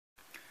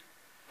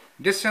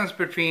Distance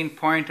between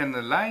point and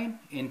the line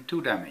in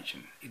 2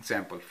 dimensions.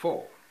 Example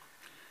 4.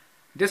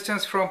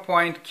 Distance from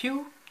point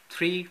Q,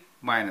 3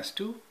 minus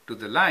 2, to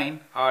the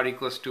line R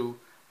equals to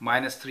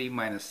minus 3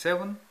 minus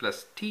 7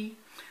 plus T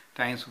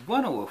times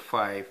 1 over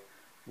 5,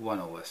 1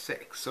 over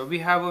 6. So we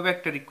have a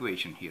vector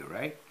equation here,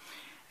 right?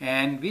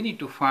 And we need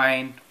to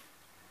find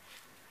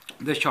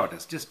the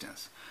shortest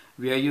distance.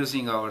 We are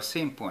using our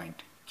same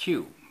point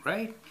Q,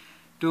 right?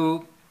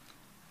 To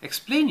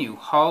explain you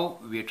how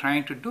we are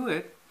trying to do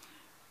it.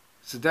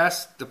 So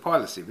that's the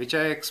policy which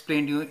I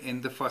explained you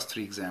in the first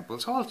 3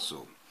 examples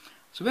also.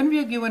 So when we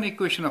are given an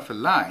equation of a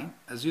line,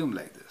 assume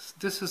like this.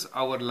 This is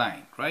our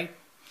line, right?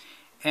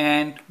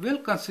 And we'll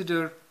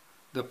consider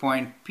the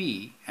point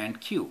P and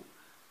Q.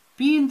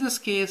 P in this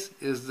case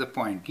is the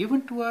point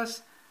given to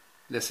us.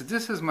 Let's say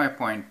this is my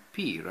point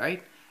P,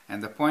 right?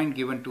 And the point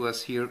given to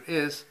us here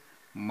is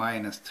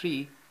minus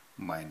 3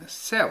 minus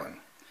 7.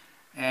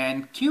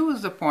 And Q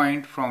is the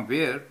point from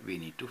where we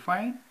need to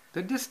find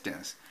the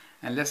distance.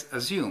 And let's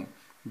assume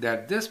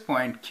that this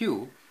point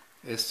Q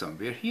is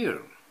somewhere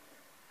here.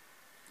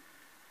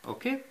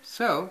 Okay,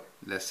 so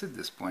let's say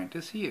this point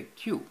is here,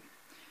 Q.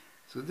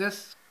 So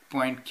this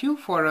point Q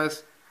for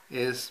us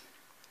is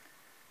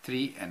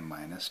 3 and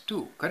minus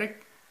 2,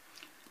 correct?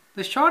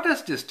 The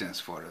shortest distance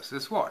for us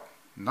is what?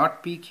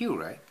 Not PQ,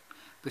 right?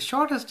 The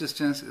shortest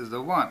distance is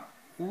the one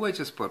which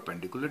is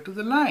perpendicular to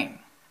the line.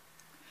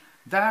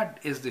 That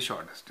is the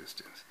shortest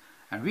distance.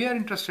 And we are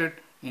interested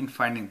in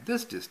finding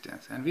this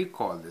distance, and we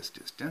call this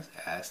distance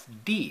as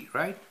D,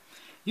 right?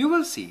 You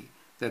will see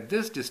that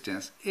this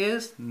distance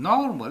is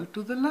normal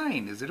to the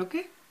line. Is it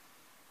okay?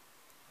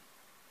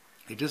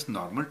 It is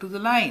normal to the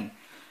line,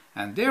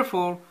 and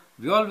therefore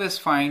we always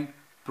find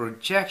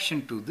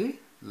projection to the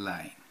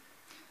line,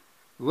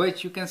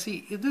 which you can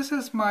see if this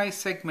is my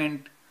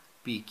segment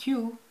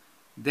PQ,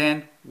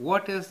 then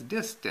what is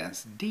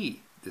distance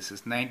D? This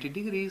is 90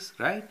 degrees,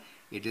 right?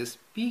 It is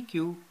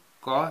PQ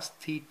cos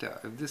theta.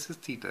 If this is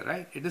theta,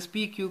 right? It is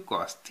PQ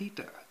cos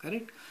theta,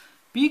 correct?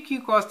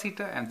 PQ cos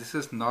theta, and this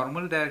is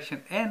normal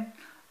direction n,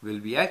 will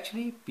be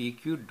actually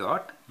PQ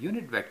dot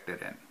unit vector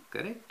n,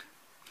 correct?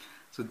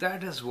 So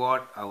that is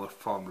what our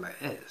formula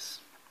is.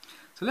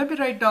 So let me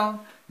write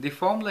down the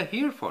formula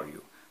here for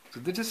you. So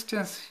the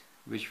distance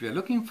which we are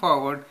looking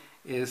forward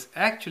is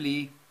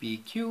actually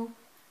PQ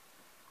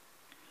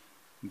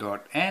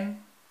dot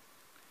n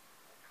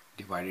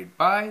divided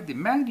by the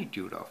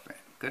magnitude of n,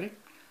 correct?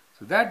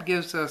 So that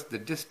gives us the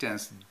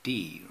distance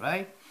D,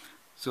 right?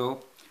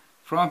 So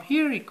from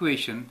here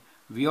equation,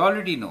 we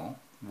already know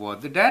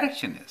what the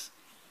direction is.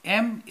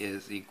 M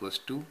is equals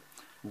to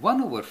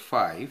 1 over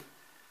 5,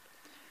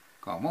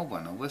 comma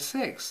 1 over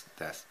 6.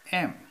 That's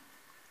M.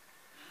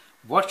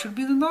 What should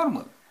be the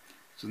normal?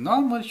 So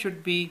normal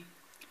should be,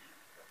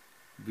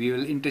 we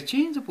will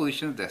interchange the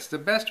positions. That's the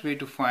best way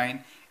to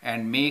find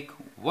and make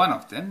one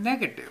of them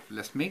negative.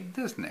 Let's make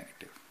this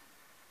negative.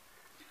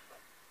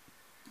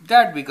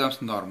 That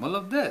becomes normal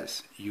of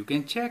this. You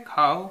can check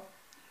how.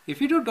 If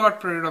you do dot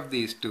product of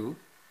these two,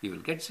 you will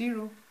get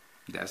 0.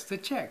 That's the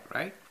check,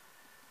 right?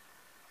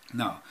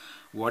 Now,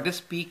 what is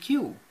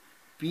PQ?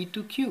 P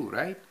to Q,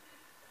 right?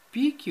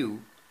 PQ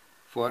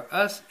for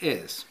us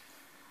is,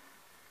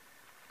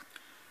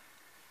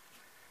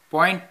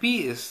 point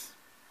P is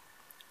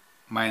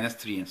minus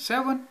 3 and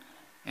 7,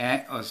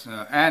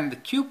 and the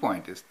Q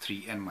point is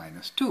 3 and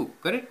minus 2,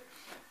 correct?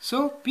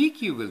 So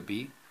PQ will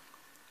be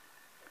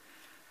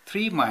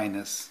 3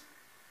 minus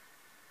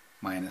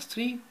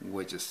 3,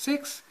 which is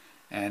 6,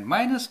 and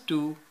minus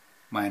 2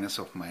 minus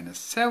of minus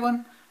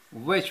 7,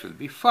 which will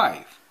be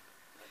 5.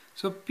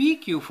 So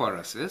PQ for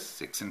us is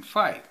 6 and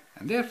 5,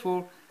 and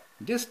therefore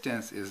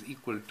distance is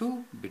equal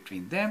to,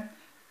 between them,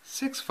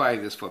 6,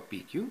 5 is for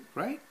PQ,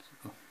 right?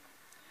 So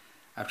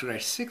I have to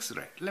write 6,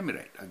 right? Let me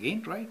write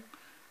again, right?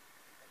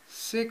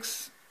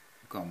 6,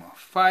 comma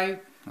 5,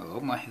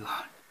 oh my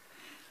god.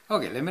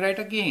 Okay, let me write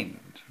again.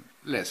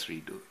 Let's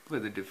redo it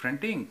with a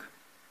different ink.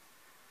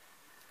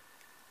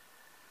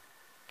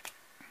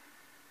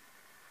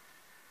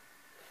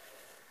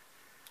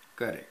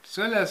 Correct.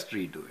 So let's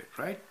redo it,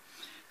 right?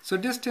 So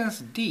distance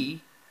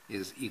D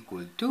is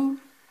equal to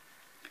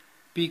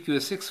PQ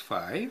is 6,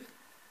 5.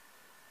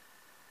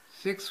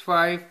 6,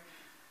 5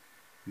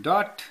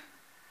 dot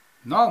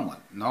normal.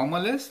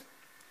 Normal is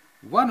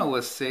 1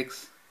 over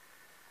 6,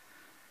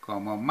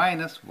 comma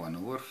minus 1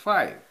 over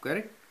 5,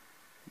 correct?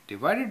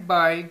 Divided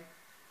by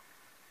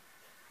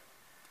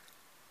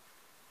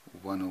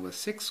 1 over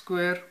 6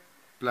 square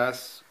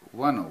plus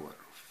 1 over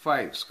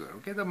 5 square.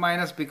 Okay, the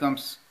minus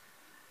becomes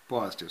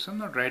positive. So I'm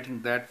not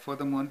writing that for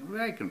the moment.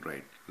 I can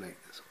write like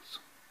this also.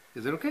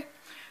 Is it okay?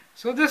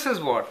 So this is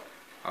what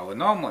our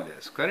normal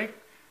is, correct?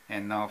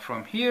 And now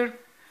from here,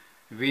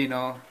 we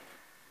know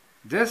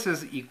this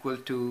is equal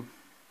to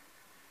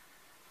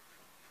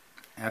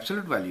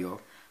absolute value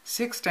of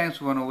 6 times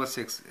 1 over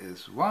 6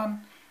 is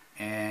 1,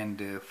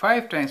 and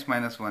 5 times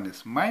minus 1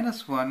 is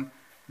minus 1,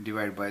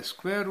 divided by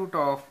square root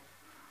of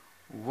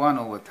 1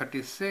 over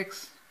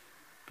 36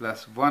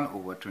 plus 1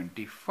 over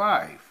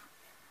 25.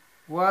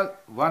 Well,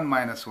 1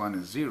 minus 1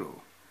 is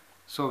 0.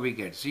 So we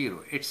get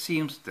 0. It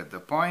seems that the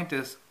point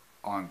is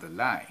on the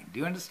line. Do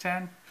you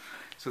understand?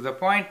 So the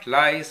point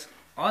lies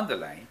on the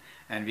line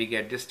and we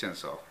get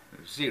distance of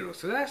 0.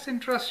 So that's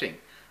interesting.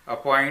 A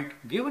point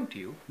given to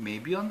you may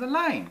be on the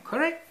line,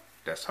 correct?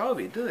 That's how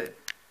we do it.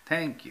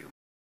 Thank you.